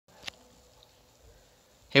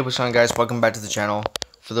Hey, what's going on, guys? Welcome back to the channel.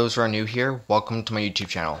 For those who are new here, welcome to my YouTube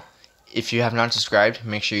channel. If you have not subscribed,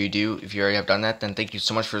 make sure you do. If you already have done that, then thank you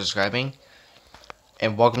so much for subscribing.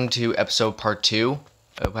 And welcome to episode 2,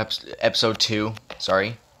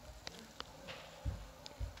 sorry.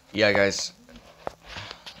 Yeah, guys.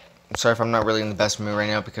 I'm sorry if I'm not really in the best mood right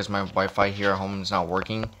now because my Wi-Fi here at home is not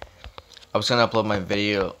working. I was going to upload my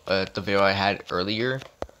video, the video I had earlier,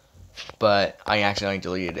 but I accidentally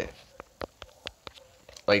deleted it.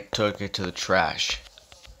 Like, took it to the trash.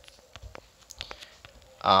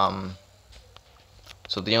 So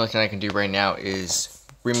the only thing I can do right now is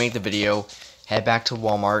remake the video, head back to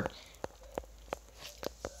Walmart,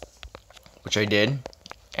 which I did,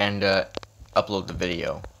 and upload the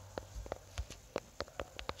video.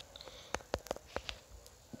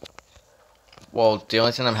 Well, the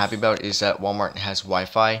only thing I'm happy about is that Walmart has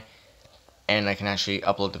Wi-Fi, and I can actually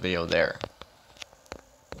upload the video there.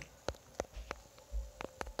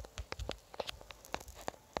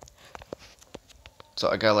 So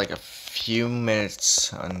I got like a few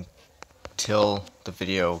minutes until the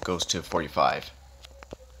video goes to 45.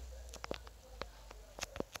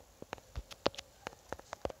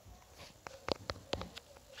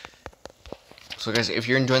 So guys, if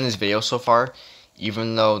you're enjoying this video so far,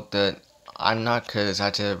 even though I'm not, because I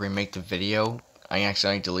had to remake the video, I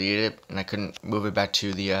accidentally deleted it and I couldn't move it back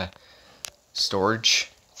to the storage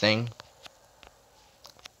thing.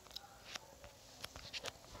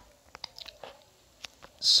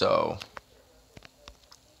 So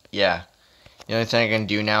yeah, the only thing I can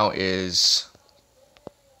do now is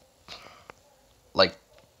like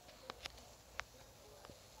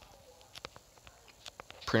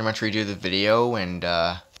pretty much redo the video and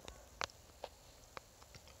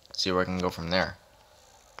see where I can go from there.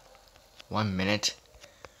 1 minute.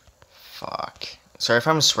 Fuck. Sorry if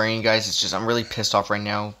I'm swearing, guys. It's just I'm really pissed off right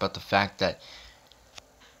now about the fact that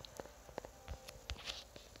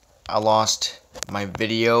I lost my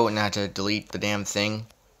video and I had to delete the damn thing.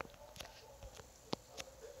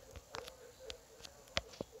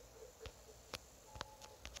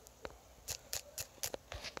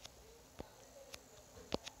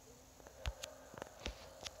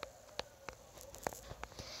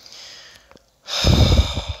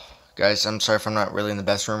 Guys, I'm sorry if I'm not really in the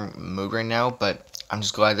best mood right now, but I'm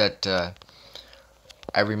just glad that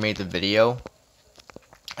I remade the video.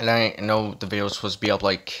 And I know the video was supposed to be up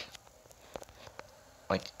like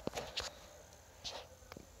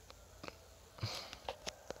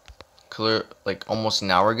clear, like almost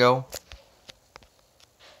an hour ago.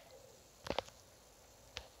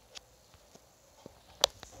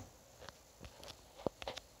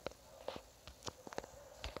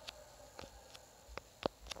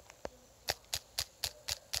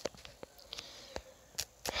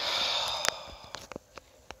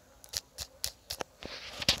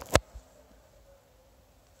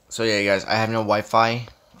 So yeah, guys, I have no Wi-Fi.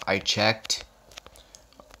 I checked.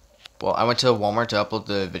 Well, I went to Walmart to upload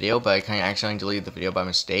the video, but I kind of accidentally deleted the video by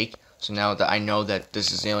mistake. So now that I know that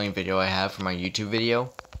this is the only video I have for my YouTube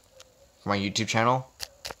video, for my YouTube channel.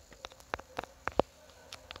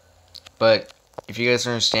 But if you guys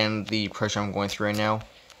understand the pressure I'm going through right now,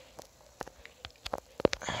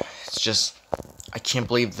 it's just, I can't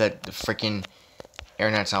believe that the freaking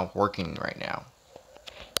internet's not working right now.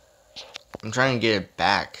 I'm trying to get it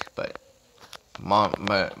back, but my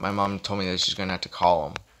mom told me that she's gonna have to call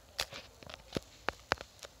him.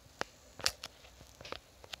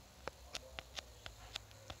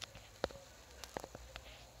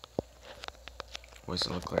 What does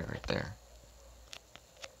it look like right there?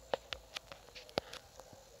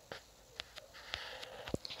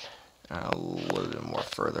 A little bit more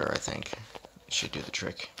further, I think. It should do the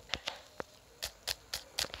trick.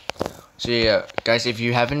 So yeah, guys, if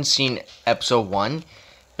you haven't seen episode 1,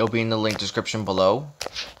 it'll be in the link description below.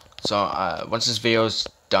 So once this video is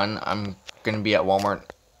done, I'm going to be at Walmart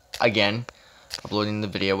again, uploading the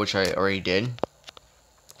video, which I already did.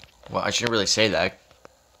 Well, I shouldn't really say that,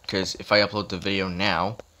 because if I upload the video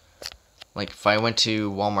now, like if I went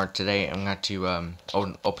to Walmart today, I'm going to have to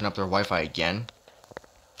open up their Wi-Fi again.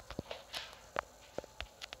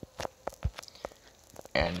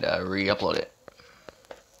 And re-upload it.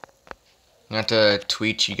 I'm going to have to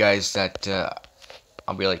tweet you guys that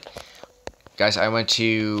I'll be like, guys, I went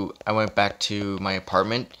back to my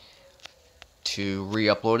apartment to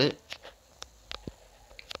re-upload it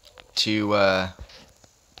to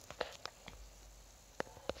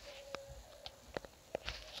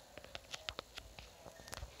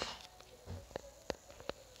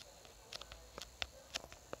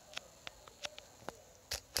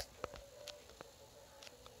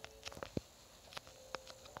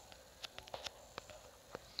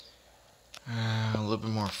little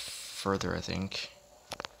bit more further, I think.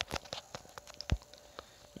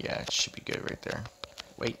 Yeah, it should be good right there.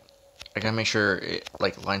 Wait, I gotta make sure it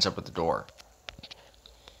like lines up with the door.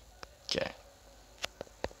 Okay.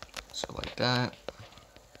 So like that.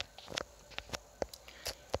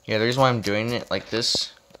 Yeah, the reason why I'm doing it like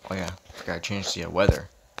this. Oh yeah, I gotta change the weather.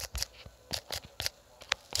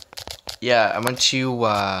 Yeah, I went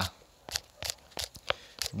to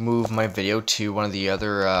move my video to one of the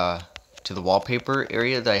other to the wallpaper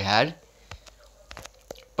area that I had,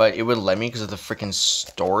 but it would let me because of the freaking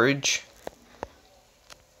storage.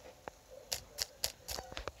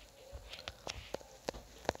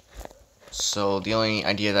 So the only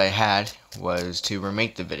idea that I had was to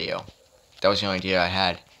remake the video. That was the only idea I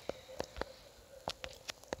had.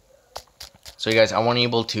 So you guys, I wasn't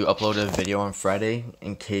able to upload a video on Friday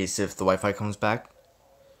in case if the Wi-Fi comes back.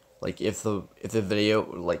 Like if the video,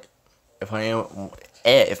 like if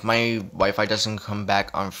my Wi-Fi doesn't come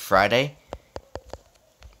back on Friday,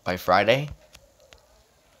 by Friday,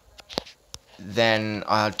 then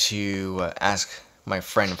I'll have to ask my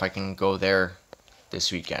friend if I can go there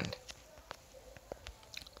this weekend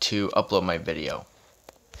to upload my video.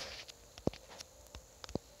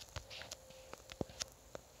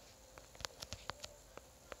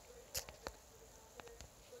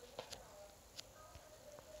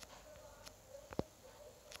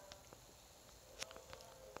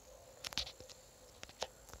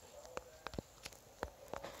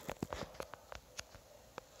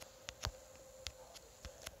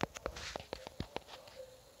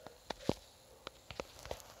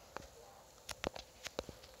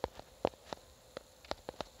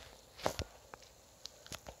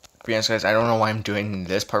 To be honest, guys, I don't know why I'm doing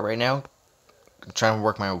this part right now. I'm trying to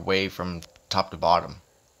work my way from top to bottom.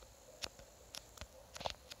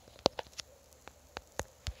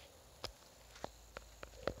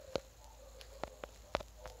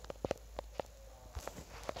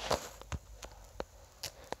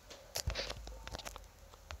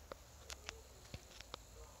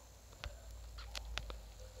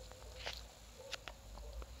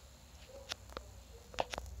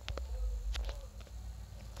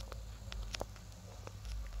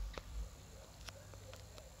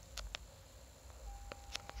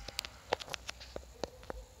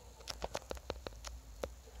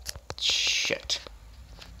 Shit.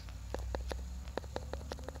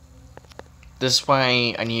 This is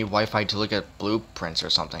why I need Wi-Fi to look at blueprints or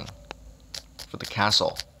something for the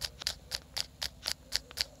castle.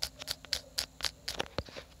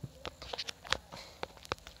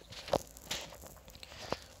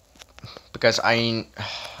 Because I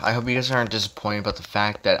hope you guys aren't disappointed about the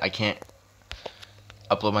fact that I can't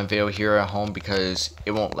upload my video here at home because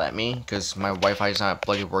it won't let me because my Wi-Fi is not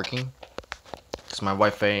bloody working. Because my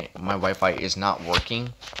Wi-Fi is not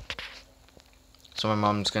working. So my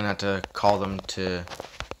mom's gonna have to call them to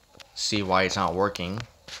see why it's not working.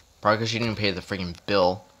 Probably because she didn't pay the freaking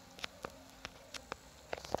bill.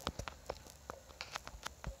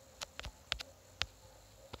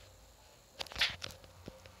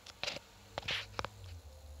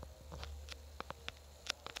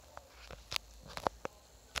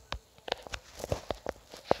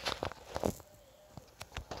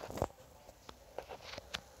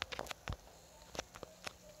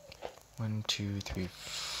 One, two, three,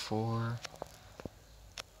 four.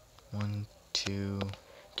 1, 2.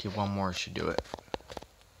 Okay, one more should do it.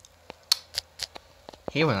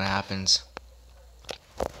 Hate when that happens.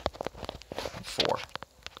 4.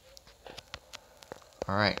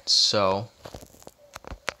 Alright, so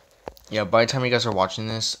yeah, by the time you guys are watching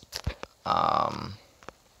this, I'm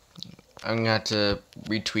gonna have to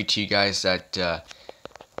retweet to you guys that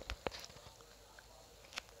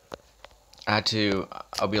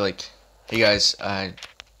I'll be like, hey guys,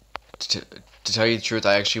 to tell you the truth,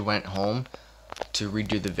 I actually went home to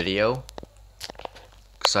redo the video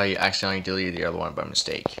because I accidentally deleted the other one by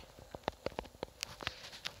mistake,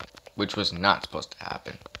 which was not supposed to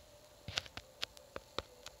happen.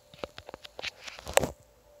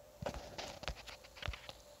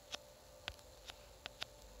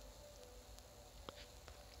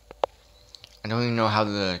 I don't even know how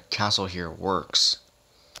the castle here works.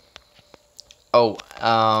 Oh,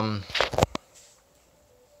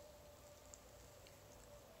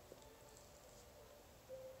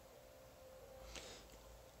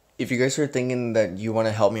 if you guys are thinking that you want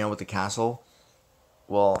to help me out with the castle,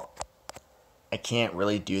 well, I can't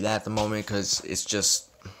really do that at the moment because it's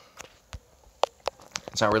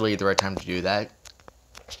not really the right time to do that.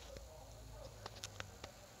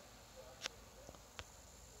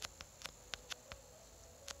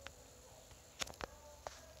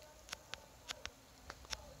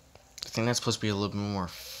 think that's supposed to be a little bit more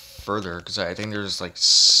further, because I think there's like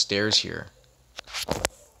stairs here.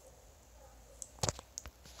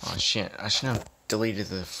 Oh shit, I shouldn't have deleted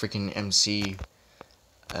the freaking MC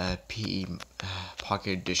PE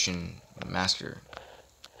Pocket Edition Master.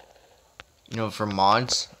 You know, for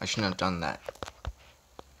mods, I shouldn't have done that.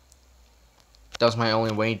 That was my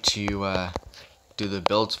only way to do the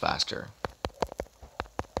builds faster.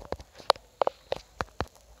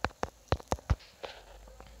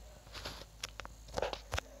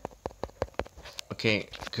 Okay,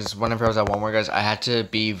 because whenever I was at Walmart, guys, I had to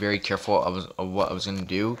be very careful of what I was going to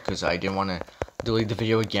do, because I didn't want to delete the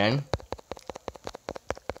video again.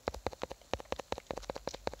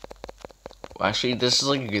 Well, actually, this is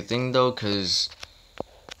like a good thing, though, because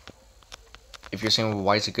if you're saying, well,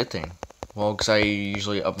 why is it a good thing? Well, because I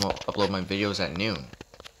usually upload my videos at noon.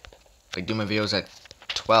 I do my videos at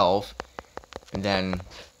 12, and then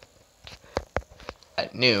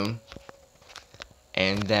at noon,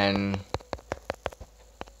 and then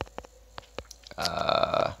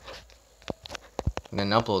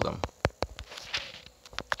upload them.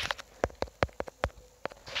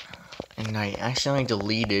 And I accidentally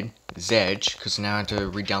deleted Zedge, because now I have to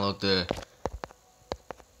re-download the...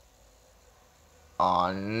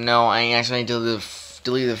 Oh no, I accidentally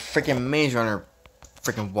deleted the freaking Maze Runner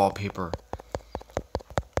freaking wallpaper.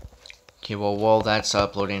 Okay, well, while that's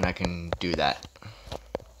uploading, I can do that.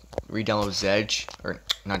 Re-download Zedge, or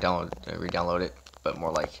not download, re-download it, but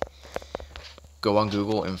more like go on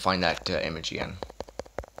Google and find that image again.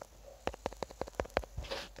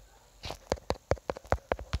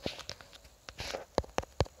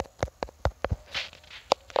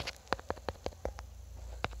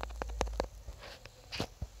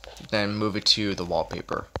 Then move it to the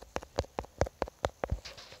wallpaper.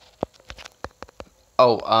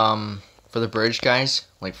 Oh, for the bridge, guys,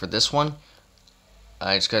 like for this one,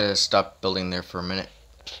 I just gotta stop building there for a minute.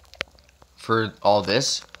 For all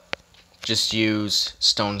this, just use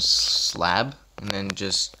stone slab, and then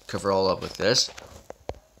just cover all up with this.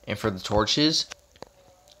 And for the torches,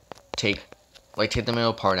 take the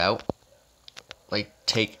middle part out, like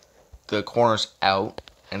take the corners out,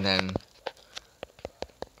 and then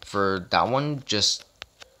for that one, just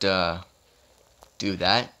do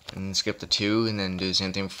that and skip the 2, and then do the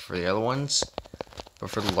same thing for the other ones. But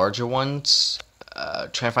for the larger ones,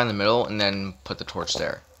 try and find the middle and then put the torch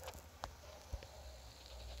there.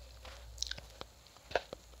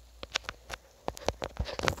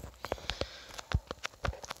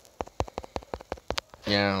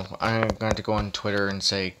 Yeah, I'm going to go on Twitter and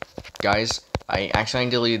say, guys, I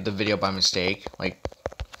accidentally deleted the video by mistake, like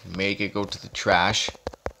make it go to the trash,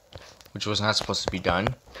 which was not supposed to be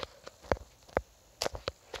done.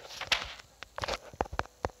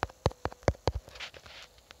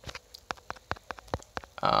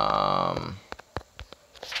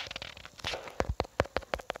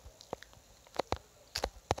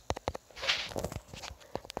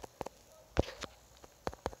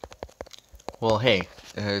 Well, hey,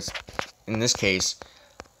 in this case,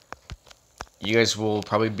 you guys will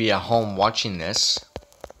probably be at home watching this.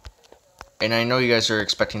 And I know you guys are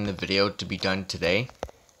expecting the video to be done today.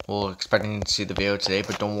 Well, expecting to see the video today,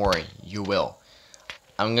 but don't worry, you will.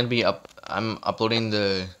 I'm gonna upload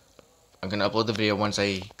the video once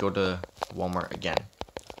I go to Walmart again.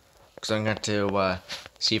 Because I'm going to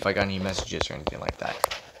see if I got any messages or anything like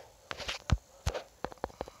that.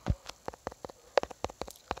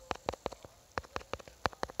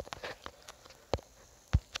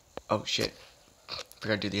 Oh shit,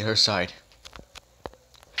 forgot to do the other side.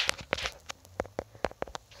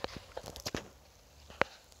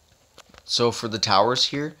 So for the towers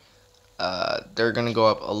here, they're gonna go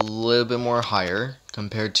up a little bit more higher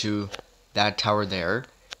compared to that tower there.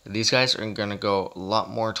 These guys are gonna go a lot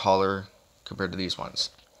more taller compared to these ones.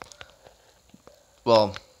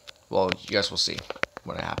 Well, you guys will see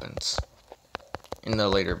when it happens in the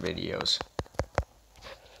later videos.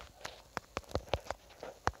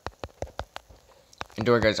 And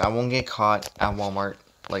don't worry, guys, I won't get caught at Walmart,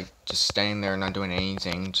 like, just standing there not doing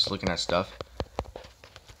anything, just looking at stuff.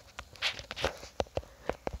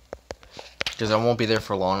 Because I won't be there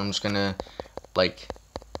for long. I'm just gonna, like,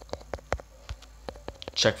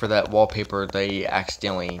 check for that wallpaper they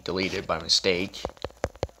accidentally deleted by mistake.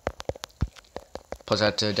 Plus I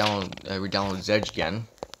had to re-download Zedge again.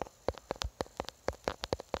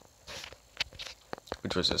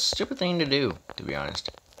 Which was a stupid thing to do, to be honest.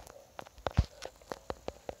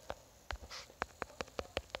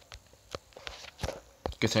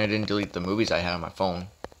 Good thing I didn't delete the movies I had on my phone.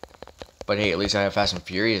 But hey, at least I have Fast and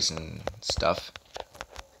Furious and stuff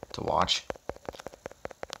to watch.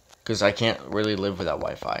 Because I can't really live without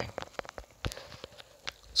Wi-Fi.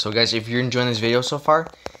 So guys, if you're enjoying this video so far,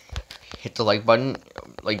 hit the like button,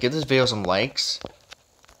 like give this video some likes.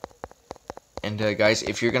 And guys,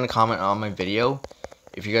 if you're gonna comment on my video,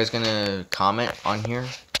 if you guys gonna comment on here,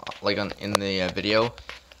 like in the video,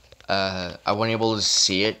 I wasn't able to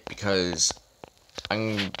see it because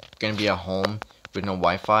I'm gonna be at home with no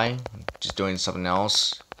Wi-Fi, just doing something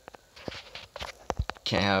else.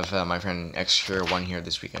 Can't have my friend extra one here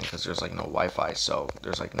this weekend because there's like no Wi-Fi, so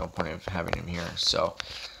there's like no point of having him here. So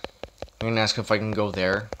I'm gonna ask if I can go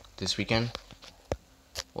there this weekend.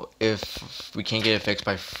 Well, if we can't get it fixed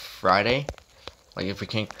by Friday, like if we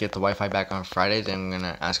can't get the Wi-Fi back on Friday, then I'm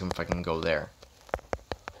gonna ask him if I can go there.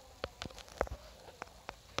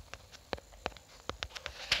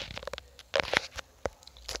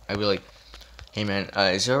 I'd be like, hey man,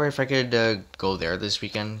 is it alright if I could go there this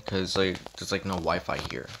weekend? Cause like there's like no Wi-Fi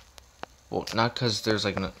here. Well, not cause there's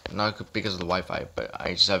like not because of the Wi-Fi, but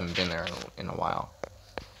I just haven't been there in a while.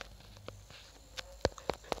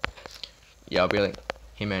 Yeah, I'll be like,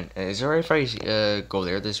 hey man, is it alright if I go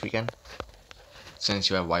there this weekend? Since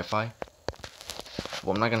you have Wi-Fi?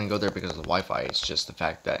 Well, I'm not gonna go there because of the Wi-Fi. It's just the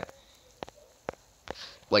fact that,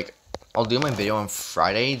 like, I'll do my video on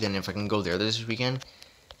Friday. Then if I can go there this weekend,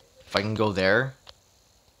 if I can go there.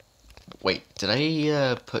 Wait, did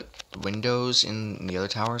I put windows in the other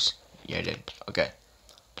towers? Yeah, I did. Okay.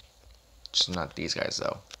 Just not these guys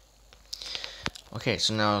though. Okay,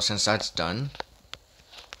 so now since that's done,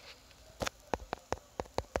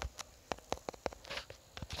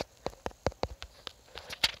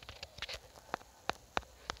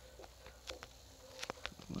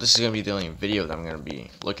 this is gonna be the only video that I'm gonna be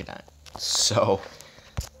looking at. So,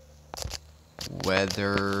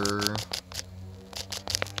 weather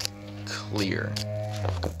clear,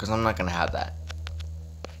 because I'm not gonna have that.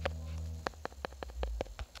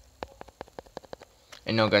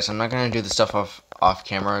 And no, guys, I'm not gonna do the stuff off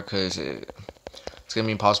camera because it's gonna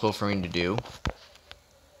be impossible for me to do.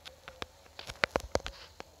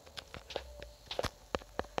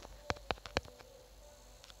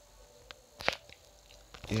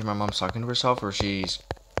 Either my mom's talking to herself or she's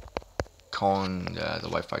calling the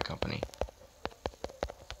Wi-Fi company.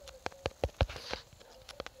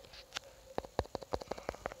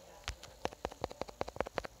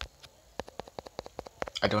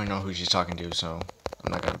 I don't know who she's talking to, so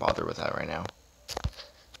I'm not gonna bother with that right now.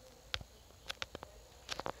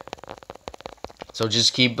 So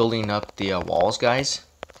just keep building up the walls, guys,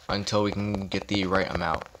 until we can get the right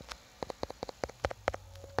amount.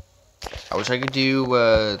 I wish I could do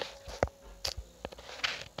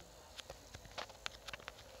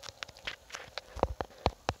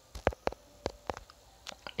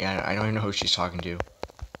yeah, I don't even know who she's talking to.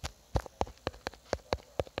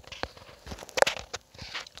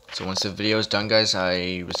 So once the video is done, guys,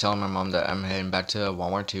 I was telling my mom that I'm heading back to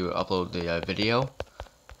Walmart to upload the video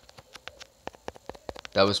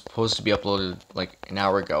that was supposed to be uploaded like an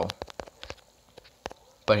hour ago.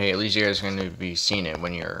 But hey, at least you guys are going to be seeing it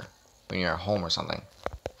when you're at home or something.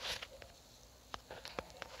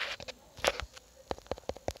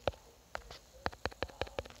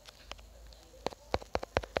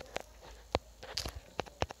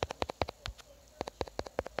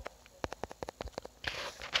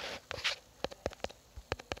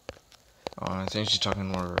 I think she's talking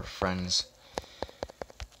to one of her friends.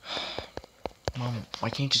 Mom, why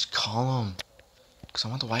can't you just call them? Because I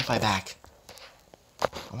want the Wi-Fi back.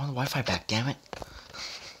 I want the Wi-Fi back, damn it.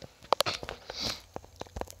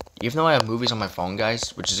 Even though I have movies on my phone,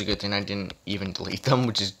 guys, which is a good thing, I didn't even delete them,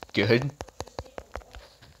 which is good.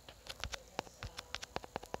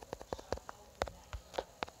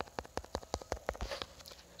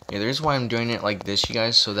 Yeah, the reason why I'm doing it like this, you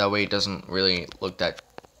guys, so that way it doesn't really look that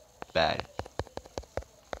bad.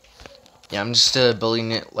 Yeah, I'm just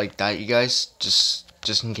building it like that, you guys,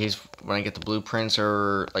 just in case when I get the blueprints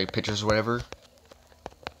or like pictures or whatever.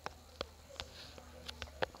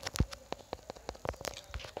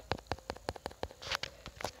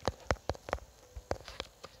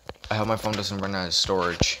 I hope my phone doesn't run out of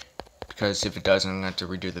storage, because if it does, I'm gonna have to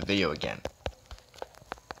redo the video again.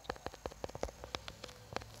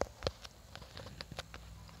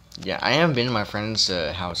 Yeah, I haven't been to my friend's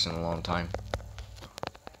house in a long time.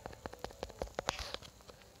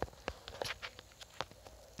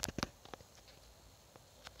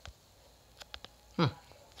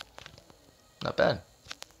 Not bad.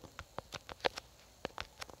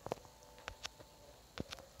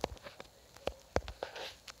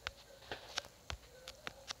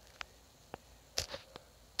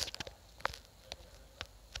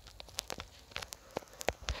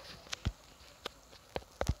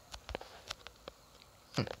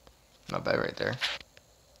 Not bad right there.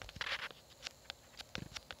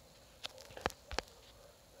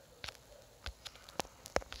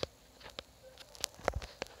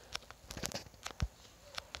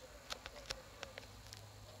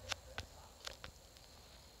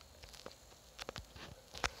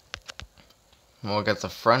 Well, I got the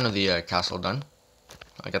front of the castle done.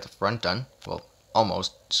 I got the front done. Well,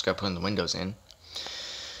 almost. Just got putting the windows in.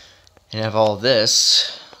 And have all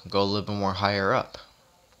this go a little bit more higher up.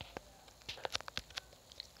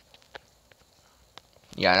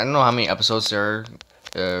 Yeah, I don't know how many episodes there.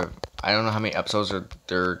 I don't know how many episodes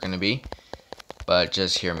there gonna be, but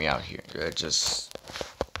just hear me out here. Just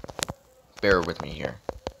bear with me here.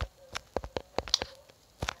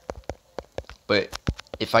 But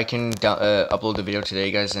if I can upload the video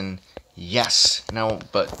today, guys, then yes. Now,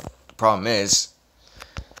 but the problem is,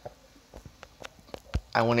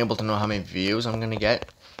 I won't able to know how many views I'm gonna get.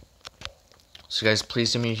 So, guys,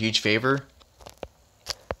 please do me a huge favor.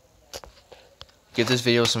 Give this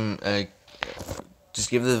video some. Just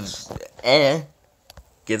give this.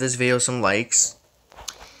 Give this video some likes.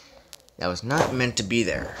 That was not meant to be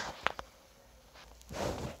there.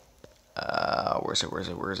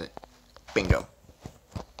 Where is it? Bingo.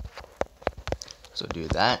 So do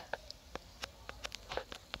that.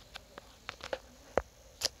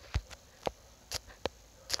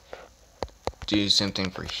 Do the same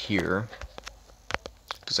thing for here,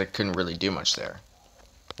 because I couldn't really do much there.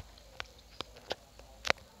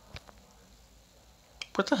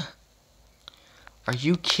 What the? Are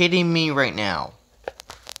you kidding me right now?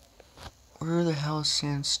 Where the hell is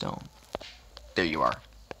sandstone? There you are.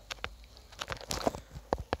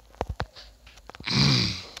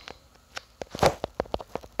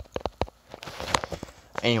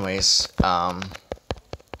 Anyways, yeah,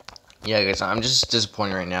 guys, I'm just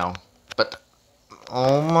disappointed right now. But,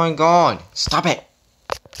 oh my god, stop it!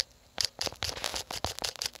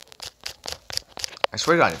 I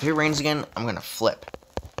swear to God, if it rains again, I'm gonna flip.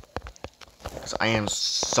 Because I am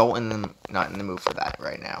so not in the mood for that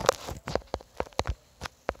right now.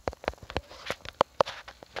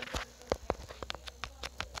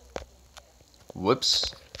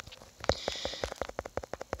 Whoops.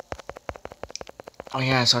 Oh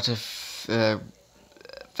yeah, I still have to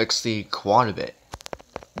fix the quad a bit.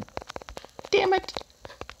 Damn it!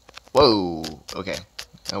 Whoa. Okay.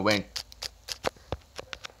 I went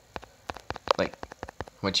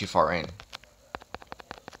too far in.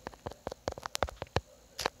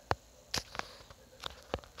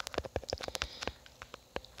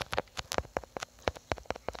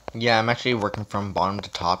 Yeah, I'm actually working from bottom to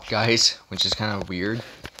top, guys, which is kind of weird.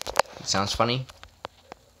 It sounds funny.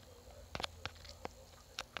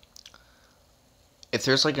 If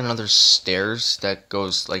there's like another stairs that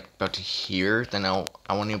goes like about to here, then I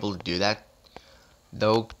won't able to do that.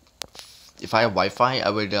 Though, if I have Wi-Fi, I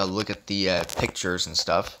would look at the pictures and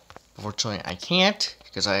stuff. Unfortunately, I can't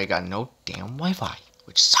because I got no damn Wi-Fi,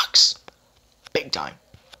 which sucks, big time.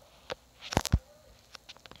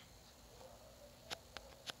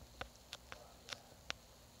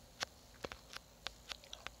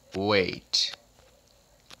 Wait,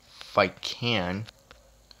 if I can.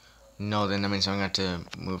 No, then that means I'm going to have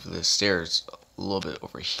to move the stairs a little bit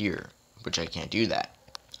over here, which I can't do that.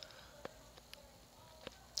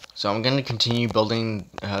 So I'm going to continue building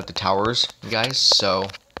the towers, guys. So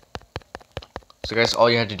guys, all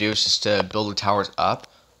you have to do is just to build the towers up.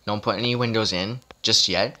 Don't put any windows in just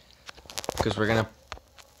yet, because we're going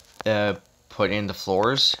to put in the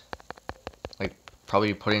floors, like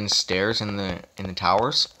probably put in stairs in the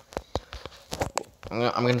towers.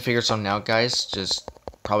 I'm going to figure something out, guys. Just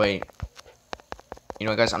probably, you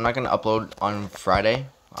know, guys, I'm not going to upload on Friday.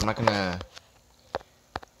 I'm not going to,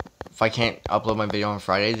 if I can't upload my video on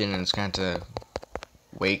Friday, then it's going to have to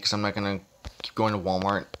wait, because I'm not going to keep going to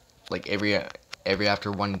Walmart, like, every after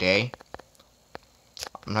one day.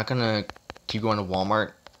 I'm not going to keep going to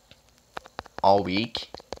Walmart all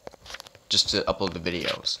week just to upload the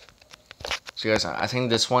videos. So, guys, I think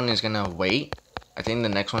this one is going to wait. I think the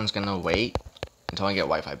next one's going to wait until I get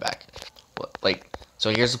Wi-Fi back. So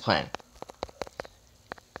here's the plan.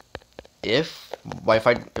 If my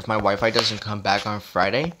Wi-Fi doesn't come back on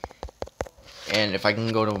Friday, and if I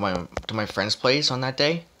can go to my friend's place on that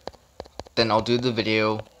day, then I'll do the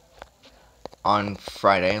video on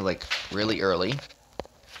Friday, like really early.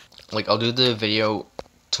 Like, I'll do the video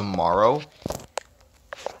tomorrow.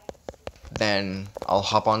 Then I'll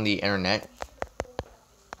hop on the internet.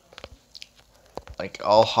 Like,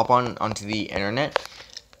 I'll hop onto the internet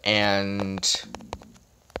and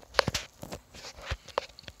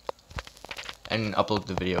upload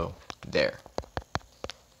the video there.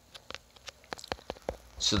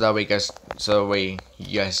 So that way, guys.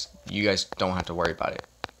 You guys don't have to worry about it.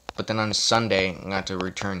 But then on Sunday, I'm gonna have to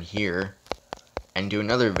return here and do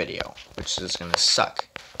another video, which is gonna suck.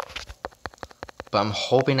 But I'm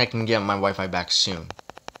hoping I can get my Wi-Fi back soon.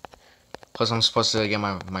 Plus, I'm supposed to get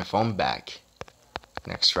my phone back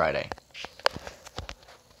next Friday.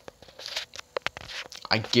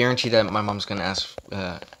 I guarantee that my mom's gonna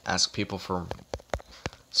ask people for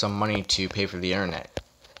some money to pay for the internet.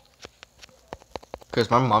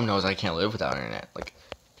 Because my mom knows I can't live without internet. Like,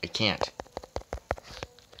 I can't.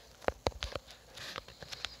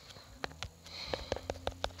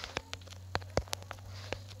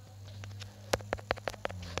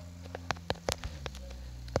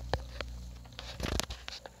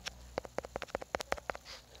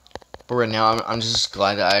 But right now, I'm just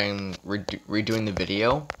glad that I'm redoing the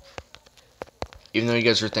video. Even though you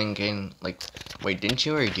guys are thinking, like, wait, didn't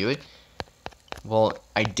you already do it? Well,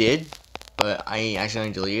 I did, but I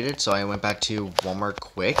accidentally deleted it, so I went back to Walmart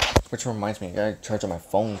quick. Which reminds me, I gotta charge up my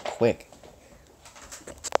phone quick.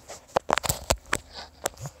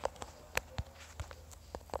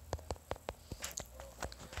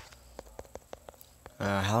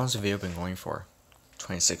 How long's the video been going for?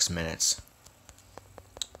 26 minutes.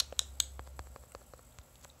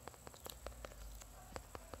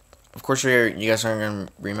 Of course, you guys aren't going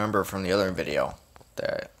to remember from the other video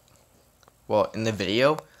that, well, in the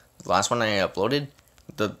video, the last one I uploaded,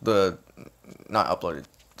 not uploaded,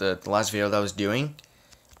 the last video that I was doing,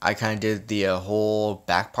 I kind of did the whole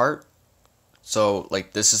back part. So,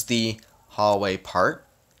 like, this is the hallway part,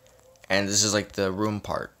 and this is, like, the room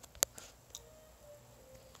part.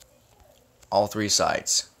 All three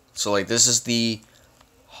sides. So, like, this is the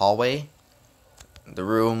hallway, the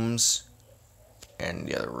rooms, and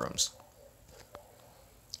the other rooms.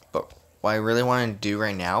 But what I really want to do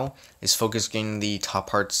right now is focus getting the top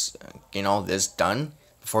parts, getting all this done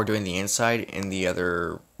before doing the inside and the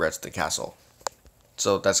other rest of the castle.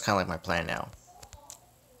 So that's kind of like my plan now.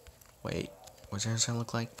 Wait, what's the inside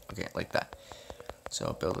look like? Okay, like that. So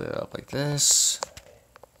I'll build it up like this.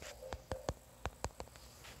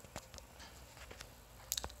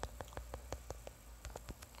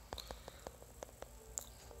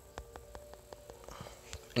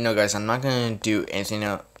 No, guys, I'm not gonna do anything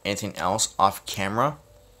else off camera,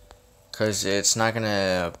 cause it's not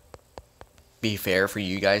gonna be fair for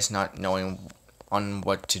you guys not knowing on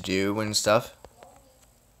what to do and stuff.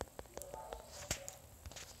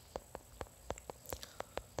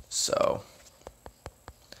 So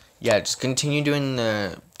yeah, just continue doing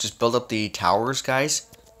just build up the towers, guys.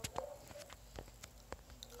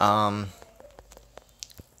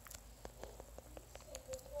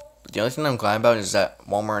 The only thing I'm glad about is that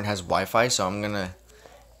Walmart has Wi-Fi, so I'm gonna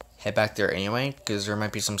head back there anyway, because there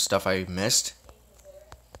might be some stuff I missed.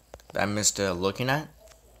 That I missed looking at.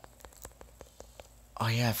 Oh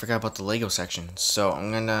yeah, I forgot about the Lego section. So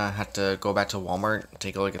I'm gonna have to go back to Walmart,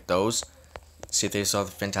 take a look at those, see if they saw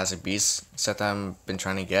the Fantastic Beasts set that I've been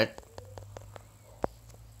trying to get.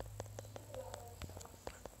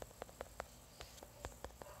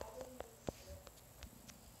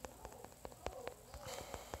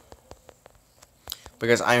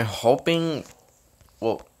 Because I'm hoping,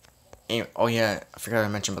 well, oh yeah, I forgot I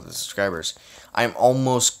mentioned about the subscribers. I'm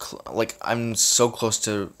almost, I'm so close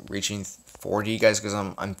to reaching 40, guys, because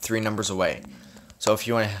I'm 3 numbers away. So if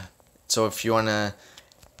you want to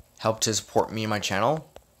help to support me and my channel,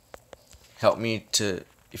 if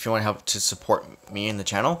you want to help to support me in the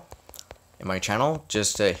channel, in my channel,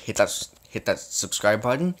 just hit that subscribe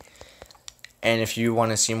button. And if you want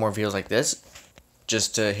to see more videos like this,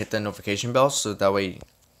 just to hit the notification bell, so that way,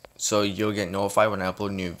 so you'll get notified when I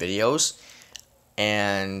upload new videos,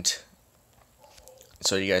 and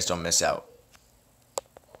so you guys don't miss out.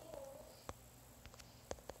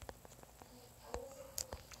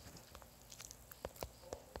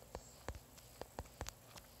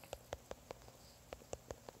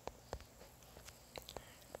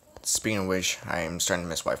 Speaking of which, I am starting to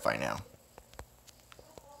miss Wi-Fi now.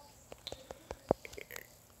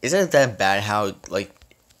 Is it that bad how, like,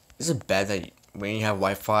 is it bad that when you have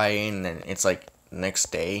Wi-Fi and then it's like the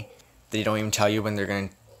next day, they don't even tell you when they're gonna,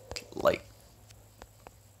 like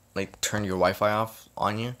turn your Wi-Fi off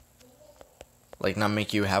on you? Like, not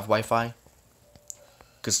make you have Wi-Fi?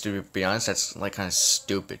 Because to be honest, that's, like, kind of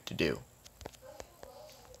stupid to do.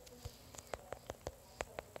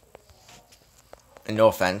 And no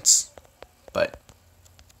offense, but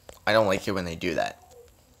I don't like it when they do that.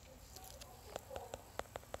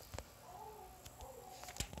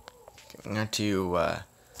 I'm going to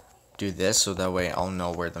do this so that way I'll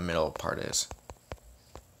know where the middle part is.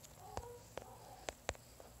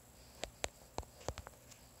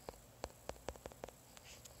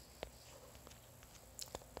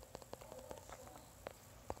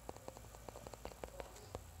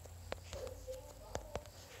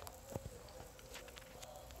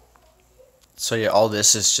 So yeah, all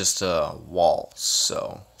this is just a wall,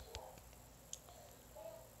 so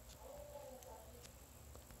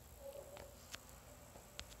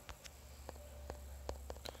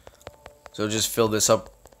So just fill this up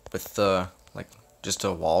with like just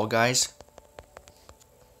a wall, guys.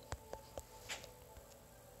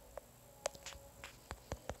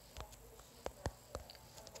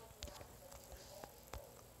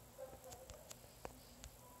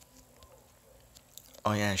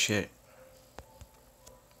 Oh yeah, shit.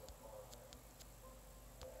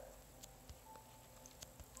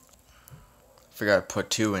 Forgot to put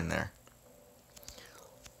 2 in there.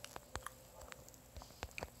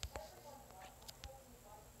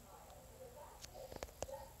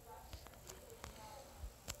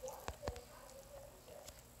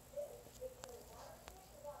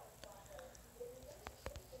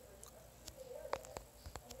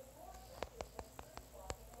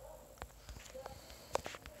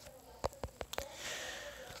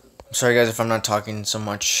 I'm sorry guys if I'm not talking so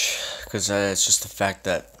much, because it's just the fact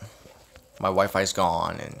that my Wi-Fi's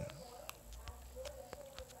gone, and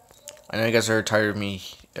I know you guys are tired of me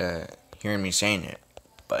hearing me saying it,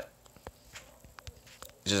 but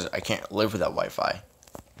it's just I can't live without Wi-Fi.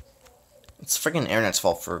 It's freaking internet's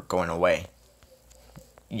fault for going away.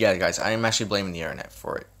 Yeah, guys, I am actually blaming the internet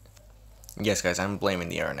for it. Yes, guys, I'm blaming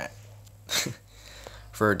the internet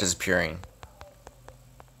for disappearing.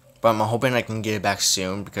 But I'm hoping I can get it back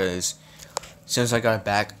soon, because as soon as I got it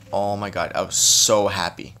back, oh my god, I was so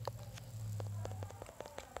happy.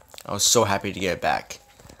 I was so happy to get it back.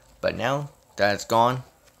 But now that it's gone,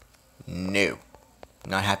 no.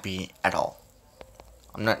 Not happy at all.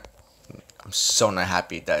 I'm so not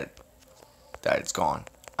happy that it's gone.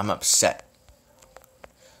 I'm upset.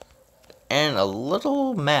 And a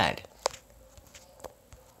little mad.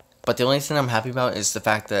 But the only thing I'm happy about is the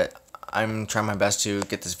fact that I'm trying my best to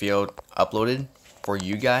get this video uploaded for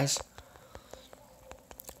you guys.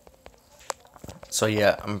 So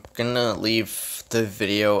yeah, I'm gonna leave the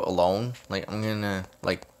video alone. Like, I'm gonna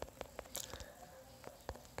like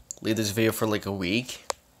leave this video for like a week.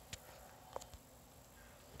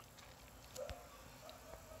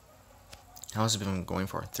 How has it been going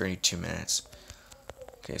for? 32 minutes.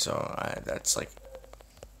 Okay, so that's like,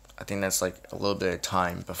 I think that's like a little bit of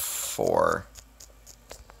time before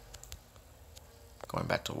going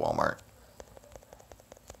back to Walmart.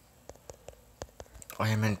 Oh,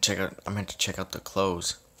 I meant to check out the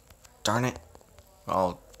clothes. Darn it.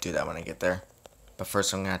 I'll do that when I get there. But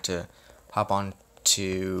first I'm gonna have to hop on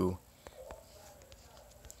to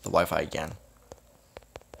the Wi-Fi again.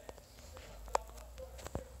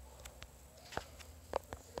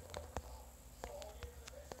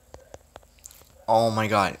 Oh my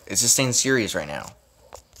god, is this thing serious right now?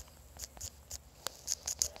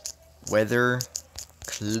 Weather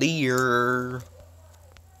clear.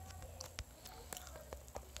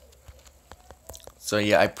 So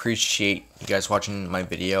yeah, I appreciate you guys watching my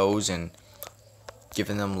videos and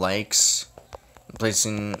giving them likes, and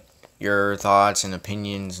placing your thoughts and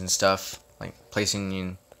opinions and stuff, like placing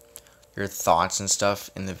in your thoughts and stuff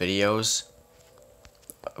in the videos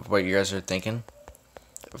of what you guys are thinking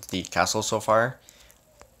of the castle so far.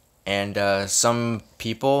 And some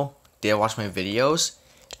people did watch my videos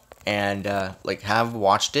and like have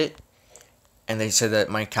watched it, and they said that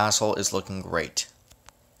my castle is looking great,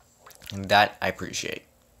 and that I appreciate.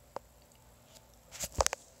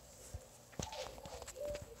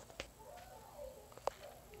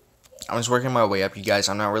 I'm just working my way up, you guys.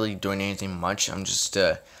 I'm not really doing anything much. I'm just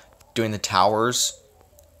doing the towers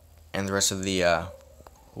and the rest of the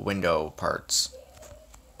window parts.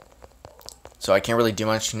 So I can't really do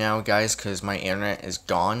much now, guys, because my internet is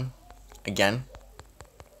gone again.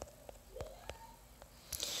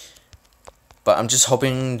 But I'm just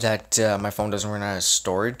hoping that my phone doesn't run out of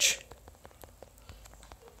storage.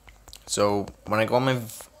 So when I go on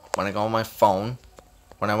my phone,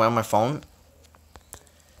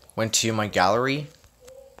 went to my gallery.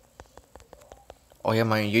 Oh yeah,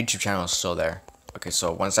 my YouTube channel is still there. Okay,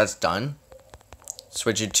 so once that's done,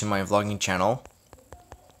 switch it to my vlogging channel.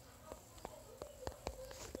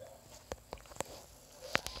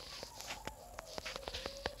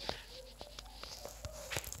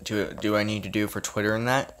 Do I need to do for Twitter and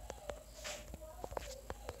that?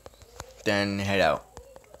 Then head out.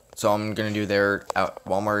 So I'm gonna do there at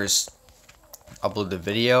Walmart's. Upload the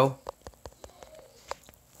video.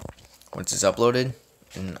 Once it's uploaded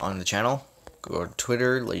and on the channel, go to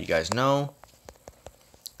Twitter, let you guys know.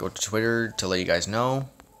 Go to Twitter to let you guys know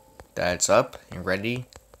that it's up and ready.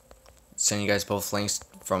 Send you guys both links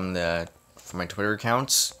from my Twitter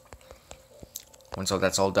accounts. Once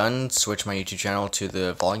that's all done, switch my YouTube channel to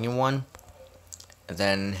the volume one, and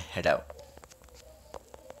then head out.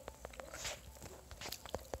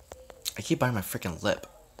 I keep biting my freaking lip.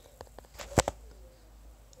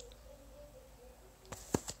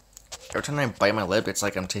 Every time I bite my lip, it's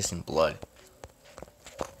like I'm tasting blood.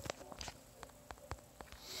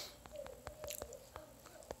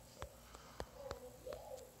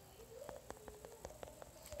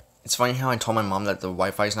 It's funny how I told my mom that the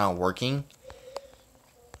Wi-Fi is not working.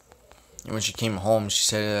 And when she came home, she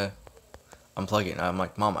said, unplug it. And I'm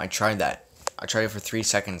like, Mom, I tried that. I tried it for 3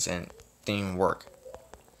 seconds and it didn't even work.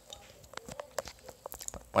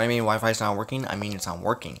 What I mean Wi-Fi is not working? I mean it's not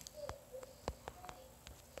working.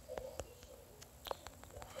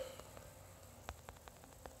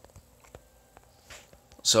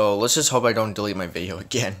 So let's just hope I don't delete my video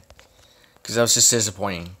again. Because that was just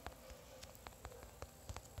disappointing.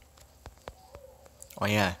 Oh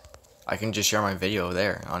yeah, I can just share my video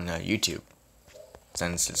there on YouTube.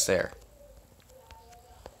 Since it's there.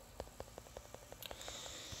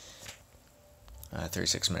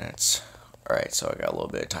 36 minutes. Alright, so I got a little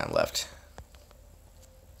bit of time left.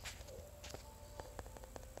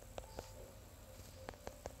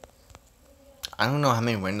 I don't know how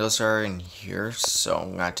many windows are in here, so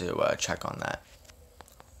I'm going to have to check on that.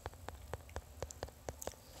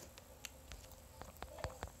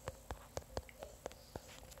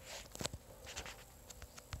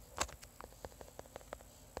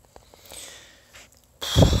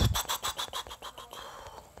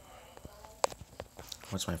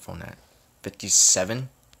 What's my phone at? 57?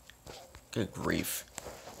 Good grief.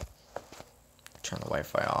 Turn the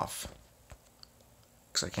Wi-Fi off.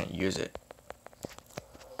 Because I can't use it.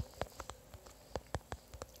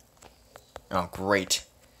 Oh, great.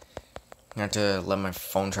 I have to let my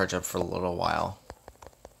phone charge up for a little while.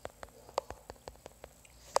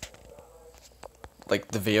 Like,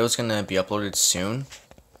 the video's gonna be uploaded soon.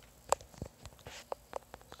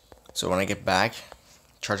 So when I get back,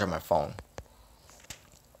 charge up my phone.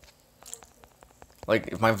 Like,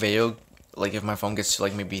 if my video, like, if my phone gets to,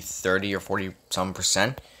 like, maybe 30 or 40 some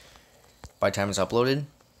percent by the time it's uploaded,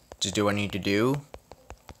 just do what I need to do.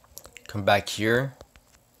 Come back here,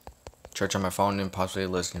 charge on my phone, and possibly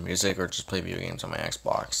listen to music or just play video games on my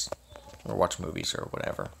Xbox. Or watch movies or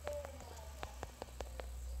whatever.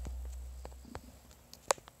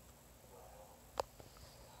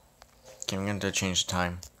 Okay, I'm going to change the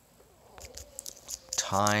time.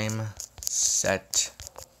 Time, set,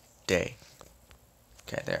 day.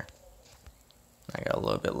 Okay, there. I got a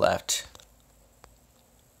little bit left.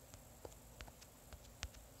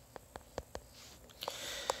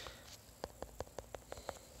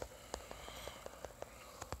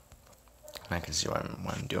 I can see what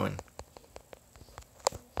I'm doing.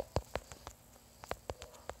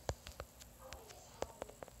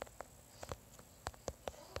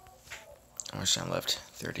 How much time left?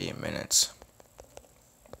 38 minutes.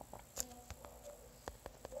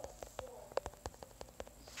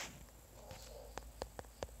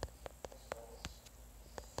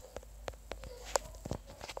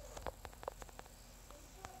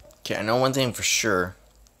 Okay, I know one thing for sure.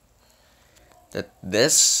 That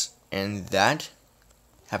this and that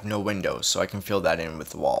have no windows, so I can fill that in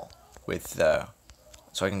with the wall.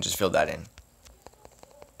 So I can just fill that in.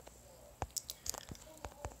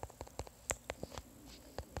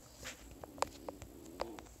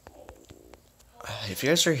 If you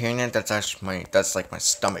guys are hearing that, that's like my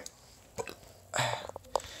stomach.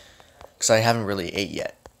 Because I haven't really ate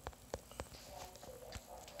yet.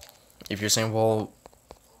 If you're saying, well,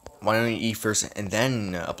 why don't you eat first and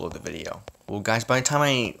then upload the video? Well, guys, by the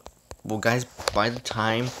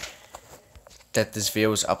time that this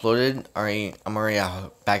video is uploaded, I'm already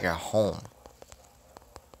back at home,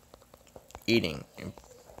 eating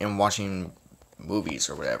and watching movies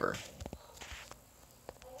or whatever.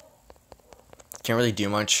 Can't really do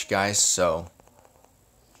much, guys. So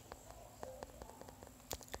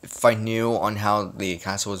if I knew on how the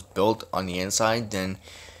castle was built on the inside, then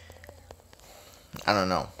I don't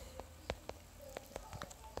know.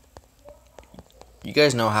 You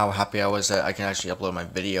guys know how happy I was that I can actually upload my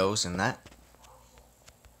videos and that.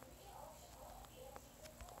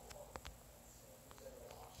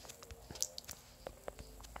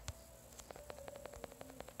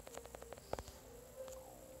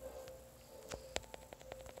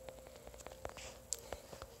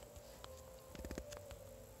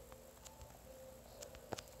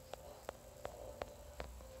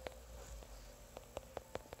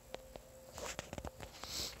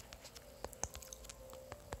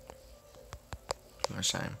 How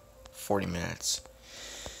much time? 40 minutes.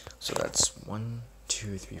 So that's 1,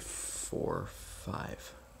 2, 3, 4,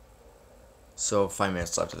 5. So 5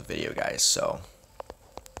 minutes left of the video, guys. So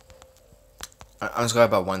I'm just glad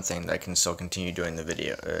about one thing, that I can still continue doing the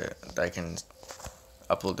video. That I can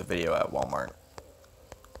upload the video at Walmart,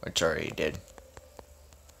 which I already did.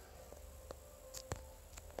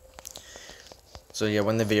 So yeah,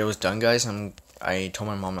 when the video is done, guys, I told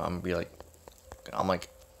my mom I'm like,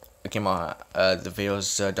 okay, Ma, the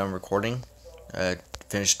video's done recording.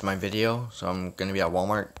 Finished my video, so I'm gonna be at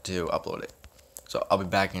Walmart to upload it. So I'll be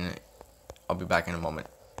back in a moment.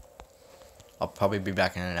 I'll probably be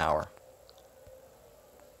back in an hour.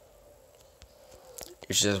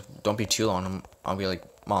 It's just don't be too long. I'll be like,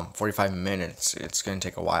 Mom, 45 minutes. It's gonna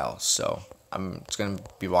take a while, so I'm just gonna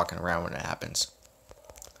be walking around when it happens.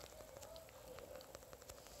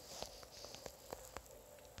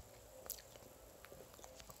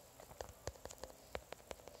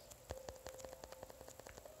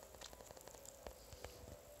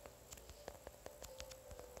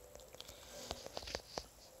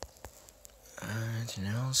 Anything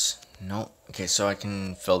else? No. Okay, so I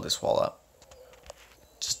can fill this wall up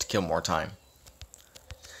just to kill more time.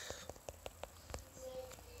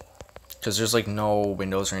 Because there's like no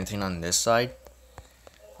windows or anything on this side,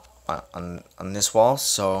 on this wall,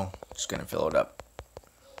 so I'm just gonna fill it up.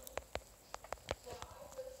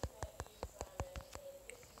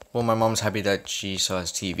 Well, my mom's happy that she still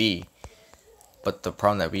has TV, but the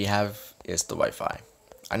problem that we have is the Wi-Fi.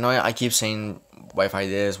 I know I keep saying Wi-Fi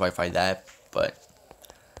this, Wi-Fi that, but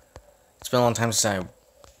it's been a long time since I've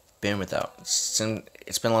been without.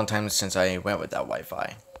 It's been a long time since I went without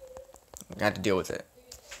Wi-Fi. I have to deal with it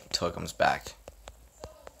until it comes back,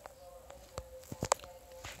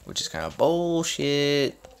 which is kind of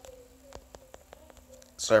bullshit.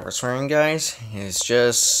 Sorry for swearing, guys.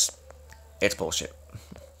 It's bullshit.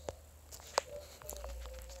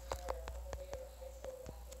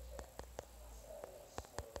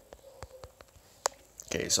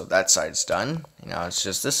 Okay, so that side's done. Now it's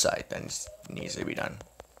just this side that needs to be done.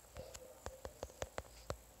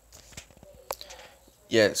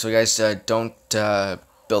 Yeah, so guys, don't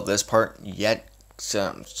build this part yet. So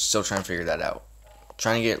I'm still trying to figure that out.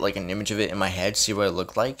 Trying to get like an image of it in my head, see what it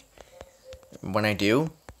looked like. When I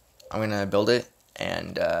do, I'm gonna build it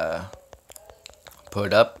and put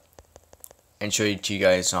it up and show it to you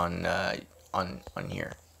guys on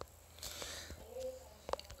here.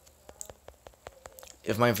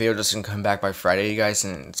 If my video doesn't come back by Friday, you guys,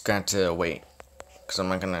 then it's gonna have to wait, because I'm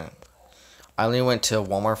not gonna. I only went to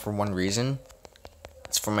Walmart for one reason.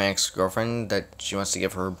 It's for my ex-girlfriend that she wants to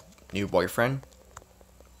give her new boyfriend.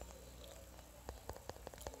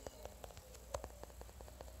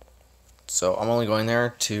 So I'm only going there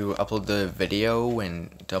to upload the video,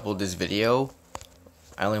 and to upload this video,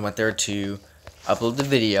 I only went there to upload the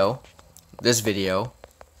video, this video,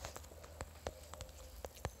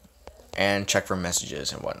 and check for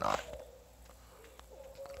messages and whatnot.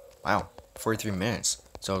 Wow, 43 minutes.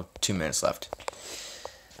 So 2 minutes left.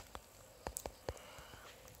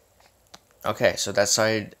 Okay, so that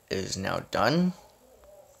side is now done.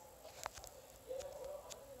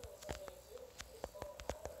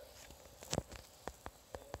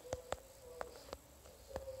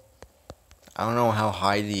 I don't know how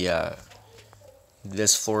high the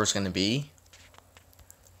this floor is going to be,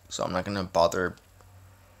 so I'm not going to bother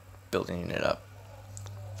building it up.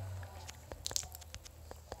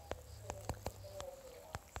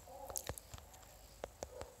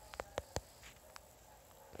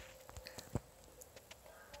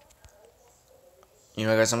 You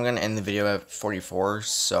know, guys, I'm gonna end the video at 44,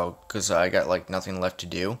 so because I got like nothing left to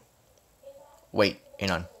do. Wait, hang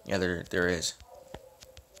on. Yeah, there is.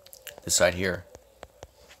 This side here.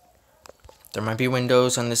 There might be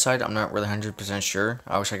windows on this side. I'm not really 100% sure.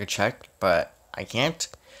 I wish I could check, but I can't.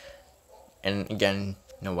 And again,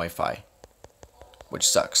 no Wi-Fi, which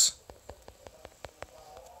sucks.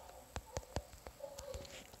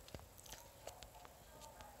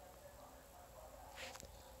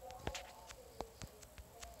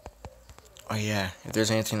 Oh yeah, if there's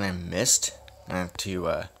anything I missed, I have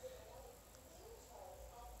to,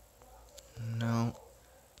 no.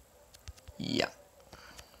 Yeah.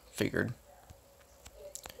 Figured.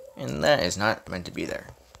 And that is not meant to be there.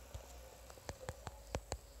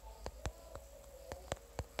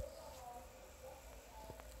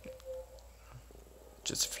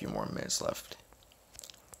 Just a few more minutes left.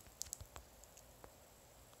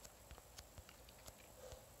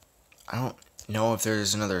 I don't know if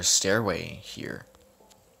there's another stairway here.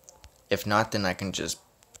 If not, then I can just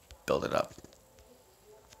build it up.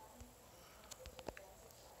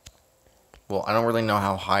 Well, I don't really know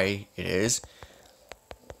how high it is,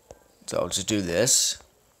 so I'll just do this,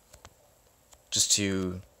 just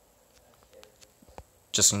in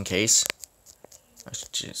case. I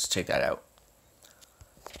should just take that out.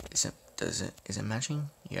 Is it matching?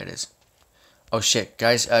 Yeah, it is. Oh shit,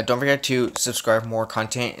 guys, don't forget to subscribe for more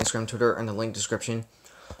content, Instagram, Twitter, in the link description.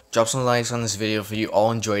 Drop some likes on this video if you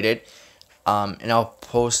all enjoyed it. And I'll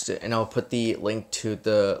post it, and I'll put the link to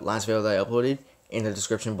the last video that I uploaded in the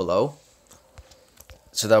description below,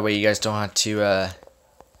 so that way you guys don't have to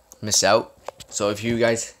miss out. So if you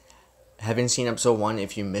guys haven't seen episode 1,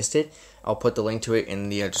 if you missed it, I'll put the link to it in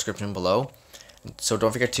the description below. So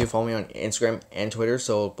don't forget to follow me on Instagram and Twitter,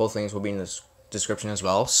 so both links will be in the description as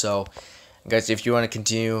well. So guys, if you want to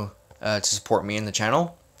continue to support me in the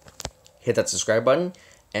channel, hit that subscribe button,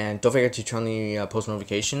 and don't forget to turn on the post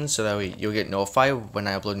notifications, so that way you'll get notified when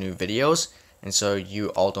I upload new videos, and so you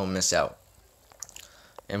all don't miss out.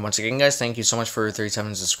 And once again, guys, thank you so much for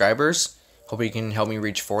 37 subscribers. Hope you can help me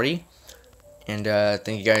reach 40. And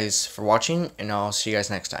thank you guys for watching, and I'll see you guys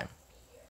next time.